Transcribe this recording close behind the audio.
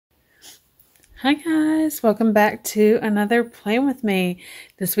Hi guys, welcome back to another Plan With Me.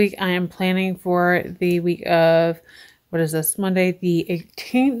 This week I am planning for the week of, what is this, Monday the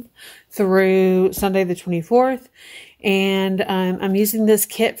 18th through Sunday the 24th. And I'm using this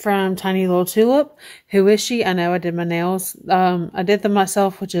kit from Tiny Little Tulip. Who is she? I know I did my nails. I did them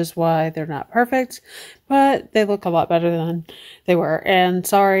myself, which is why they're not perfect, but they look a lot better than they were. And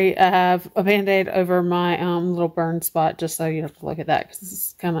sorry, I have a band-aid over my little burn spot, just so you have to look at that,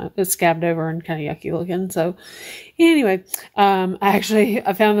 because it's scabbed over and kind of yucky looking. So anyway,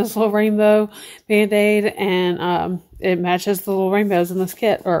 I found this little rainbow band-aid, and it matches the little rainbows in this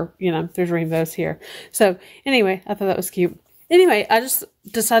kit, or, you know, there's rainbows here. So anyway, I thought that was cute. Anyway, I just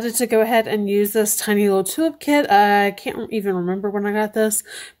decided to go ahead and use this Tiny Little Tulip kit. I can't even remember when I got this,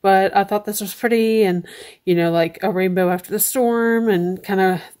 but I thought this was pretty, and, you know, like a rainbow after the storm, and kind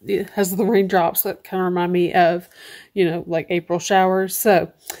of it has the raindrops that kind of remind me of, you know, like April showers.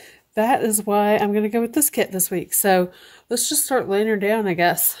 So that is why I'm going to go with this kit this week. So let's just start laying her down, I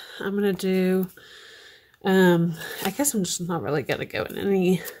guess. I'm going to do, I guess I'm just not really going to go in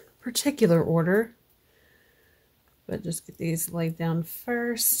any particular order, but just get these laid down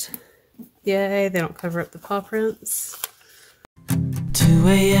first. Yay, they don't cover up the paw prints. 2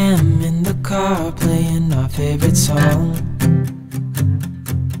 a.m. in the car playing our favorite song.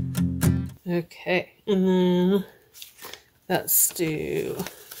 Okay, and then let's do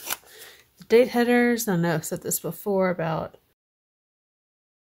the date headers. I know I've said this before about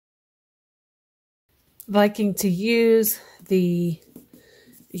liking to use the,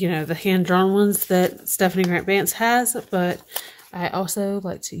 you know, the hand-drawn ones that Stephanie Grant Vance has, but I also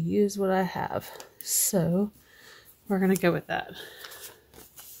like to use what I have. So we're going to go with that.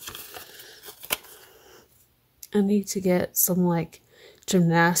 I need to get some like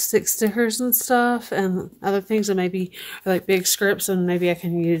gymnastic stickers and stuff and other things that maybe are like big scripts, and maybe I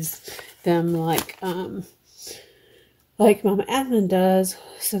can use them like Mama Admin does,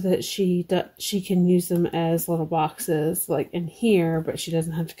 so that she can use them as little boxes like in here, but she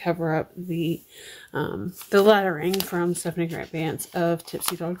doesn't have to cover up the lettering from Stephanie Grant Vance of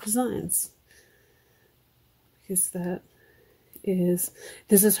Tipsy Dog Designs, because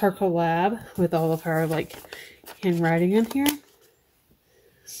this is her collab with all of her like handwriting in here.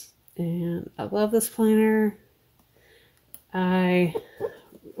 And I love this planner. I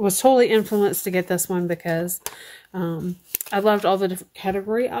was totally influenced to get this one because I loved all the different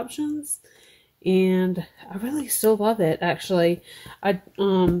category options, and I really still love it. Actually, I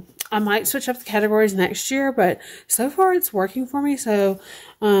might switch up the categories next year, but so far it's working for me, so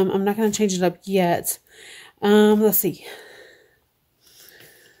I'm not going to change it up yet. Let's see.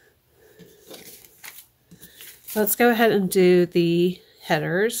 Let's go ahead and do the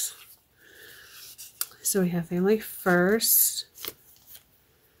headers. So we have Family First.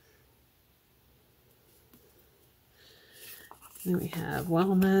 Then we have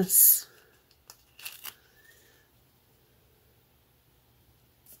Wellness.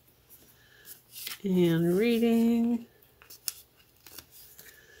 And Reading.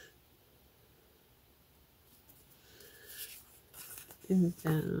 And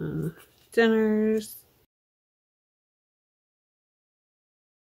then Dinners.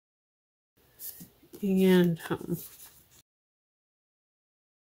 And Home.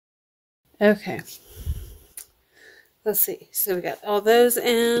 Okay. Let's see. So we got all those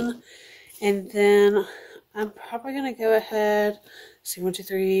in, and then I'm probably going to go ahead. See, 1, 2,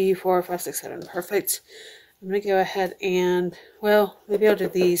 3, 4, 5, 6, 7. Perfect. I'm going to go ahead and, well, maybe I'll do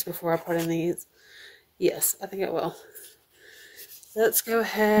these before I put in these. Yes, I think I will. Let's go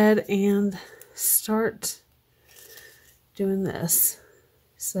ahead and start doing this.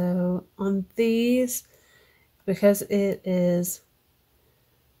 So on these, because it is,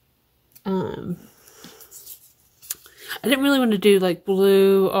 I didn't really want to do like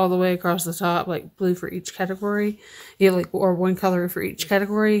blue all the way across the top, like blue for each category, yeah, like, or one color for each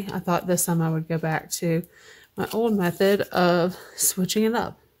category. I thought this time I would go back to my old method of switching it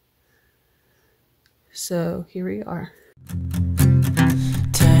up. So here we are.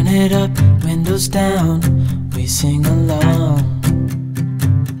 Turn it up, windows down, we sing along.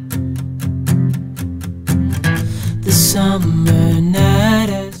 The summer night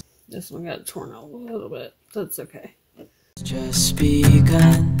has This one got torn out a little bit. That's okay. just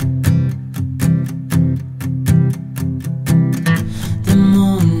begun. The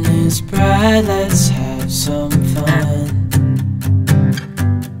moon is bright, let's have some fun.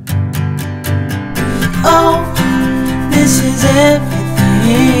 Oh, this is everything,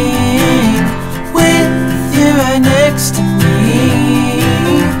 with you right next to me.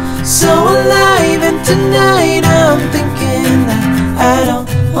 So alive, and tonight I'm thinking that I don't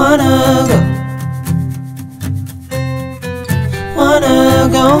wanna go.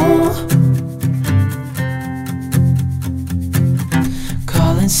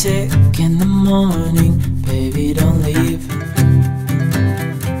 morning, baby, don't leave.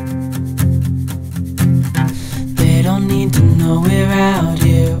 They don't need to know we're out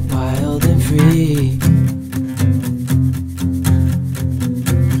here wild and free.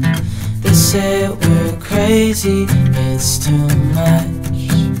 They say we're crazy, it's too much.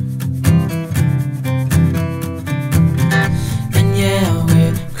 And yeah,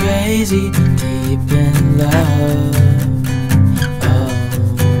 we're crazy, deep in love.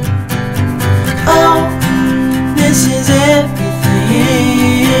 Oh, this is everything,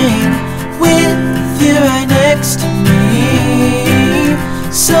 with you right next to me.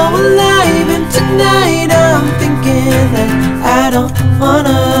 So alive, and tonight I'm thinking that I don't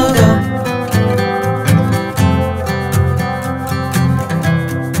wanna go.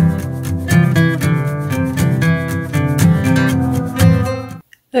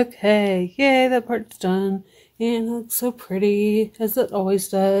 Okay, yay, that part's done. And it looks so pretty, as it always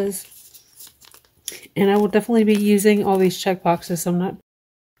does. And I will definitely be using all these check boxes. I'm not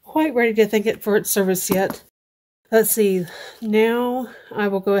quite ready to thank it for its service yet. Let's see. Now I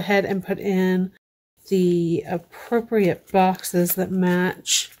will go ahead and put in the appropriate boxes that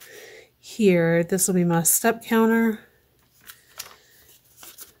match here. This will be my step counter.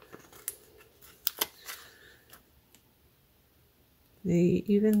 They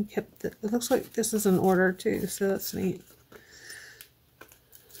even kept it looks like this is in order too, so that's neat.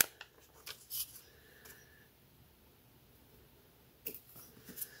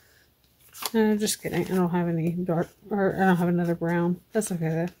 No, just kidding. I don't have any dark, or I don't have another brown. That's okay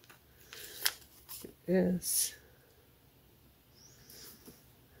though. It is.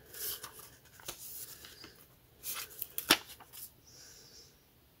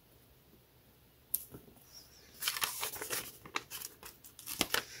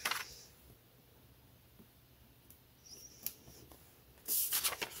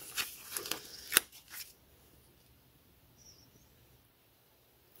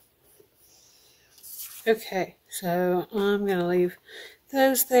 Okay, so I'm going to leave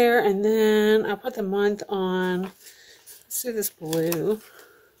those there, and then I'll put the month on. Let's do this blue.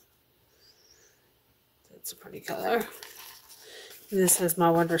 That's a pretty color. This is my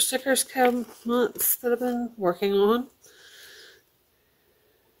Wonder Stickers Co. months that I've been working on.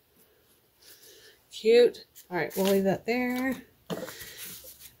 Cute. Alright, we'll leave that there.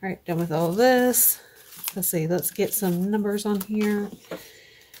 Alright, done with all this. Let's see, let's get some numbers on here.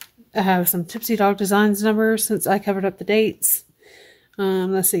 I have some Tipsy Dog Designs numbers since I covered up the dates.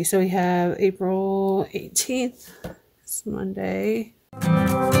 Let's see. So we have April 18th. It's Monday.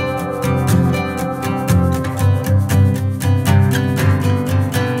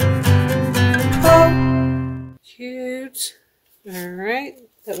 Oh, cute. All right.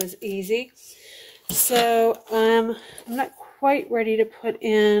 That was easy. So I'm not quite ready to put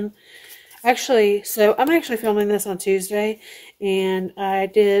in. Actually, so I'm actually filming this on Tuesday, and I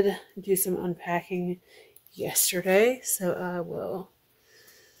did do some unpacking yesterday, so I will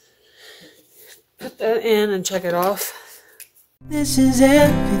put that in and check it off. This is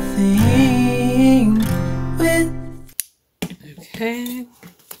everything with. Okay,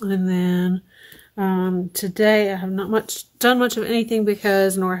 and then today I have not done much of anything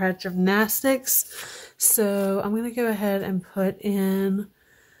because Nora had gymnastics, so I'm going to go ahead and put in.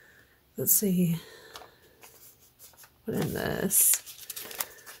 Let's see, put in this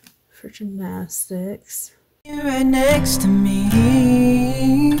for gymnastics. You're right next to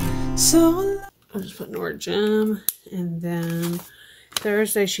me, so I'll just put Nora Gym, and then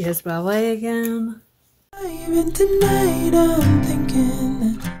Thursday she has ballet again. Even tonight I'm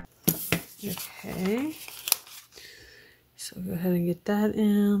thinking that. Okay, so go ahead and get that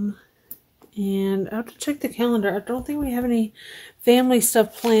in. And I have to check the calendar. I don't think we have any family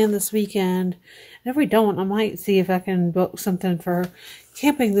stuff planned this weekend. And if we don't, I might see if I can book something for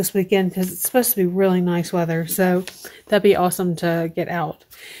camping this weekend because it's supposed to be really nice weather. So that'd be awesome to get out.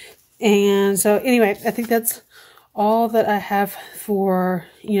 And so anyway, I think that's all that I have for,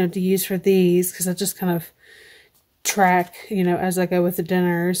 to use for these because I just kind of track, as I go with the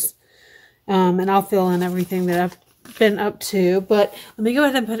dinners. And I'll fill in everything that I've been up to, but let me go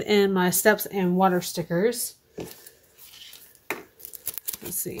ahead and put in my steps and water stickers.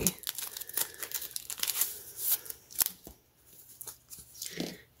 Let's see.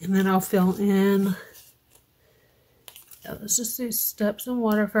 And then I'll fill in. Let's just do steps and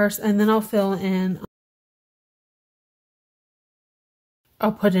water first, and then I'll fill in.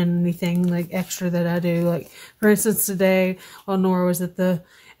 I'll put in anything like extra that I do. Like for instance, today while Nora was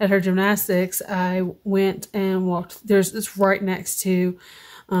at her gymnastics, I went and walked. It's right next to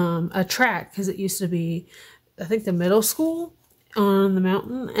a track because it used to be, I think, the middle school, on the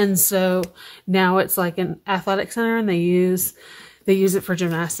mountain, and so now it's like an athletic center, and they use it for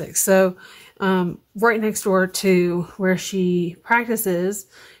gymnastics. So right next door to where she practices,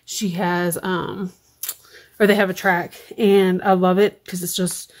 she has or they have a track, and I love it because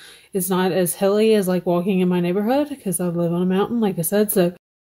it's not as hilly as like walking in my neighborhood, because I live on a mountain, like I said, so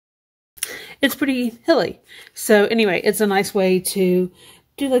it's pretty hilly. So anyway, it's a nice way to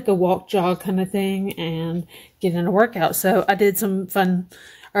do like a walk jog kind of thing and get in a workout. So I did some fun,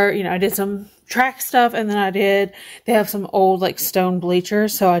 or I did some track stuff, and then they have some old like stone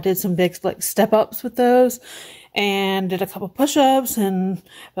bleachers, so I did some big like step ups with those, and did a couple push-ups and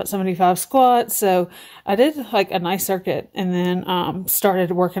about 75 squats. So I did like a nice circuit, and then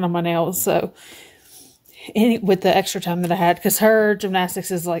started working on my nails. So with the extra time that I had, because her gymnastics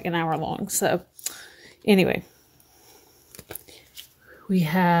is like an hour long. So anyway, I'm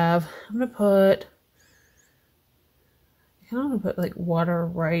gonna put like water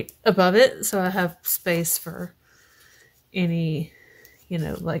right above it, so I have space for any,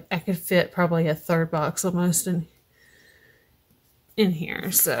 like I could fit probably a third box almost in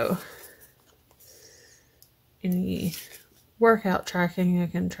here. So any workout tracking, I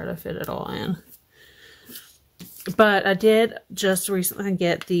can try to fit it all in. But I did just recently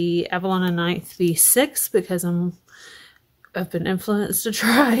get the Avalon and Ninth V6 because I've been influenced to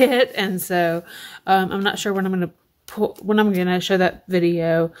try it, and so I'm not sure when I'm gonna show that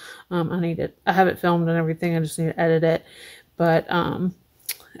video. I have it filmed and everything. I just need to edit it. But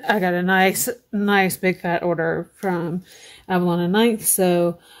I got a nice big fat order from Avalon and Ninth,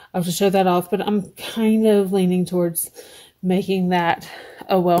 so I'll just show that off. But I'm kind of leaning towards making that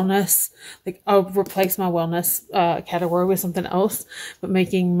a wellness, like I'll replace my wellness category with something else, but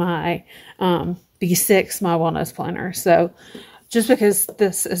making my B6 my wellness planner. So just because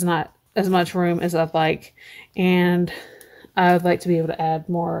this is not as much room as I'd like, and I would like to be able to add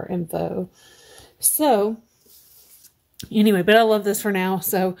more info. So anyway, but I love this for now.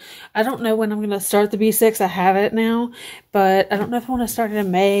 So I don't know when I'm going to start the B6. I have it now, but I don't know if I want to start it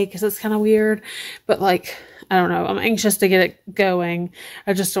in May, because it's kind of weird. But like, I don't know. I'm anxious to get it going.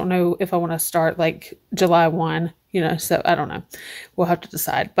 I just don't know if I want to start like July 1, so I don't know. We'll have to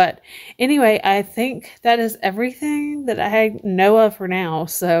decide. But anyway, I think that is everything that I know of for now.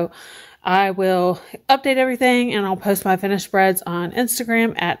 So I will update everything, and I'll post my finished spreads on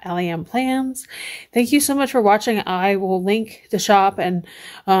Instagram at AllieAnnPlans. Thank you so much for watching. I will link the shop and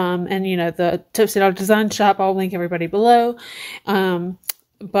the Tipsy Dog Designs shop. I'll link everybody below.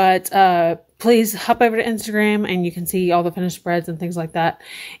 But please hop over to Instagram, and you can see all the finished spreads and things like that.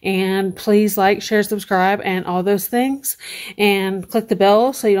 And please like, share, subscribe, and all those things. And click the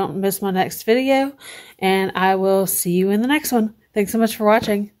bell so you don't miss my next video. And I will see you in the next one. Thanks so much for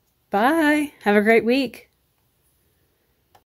watching. Bye. Have a great week.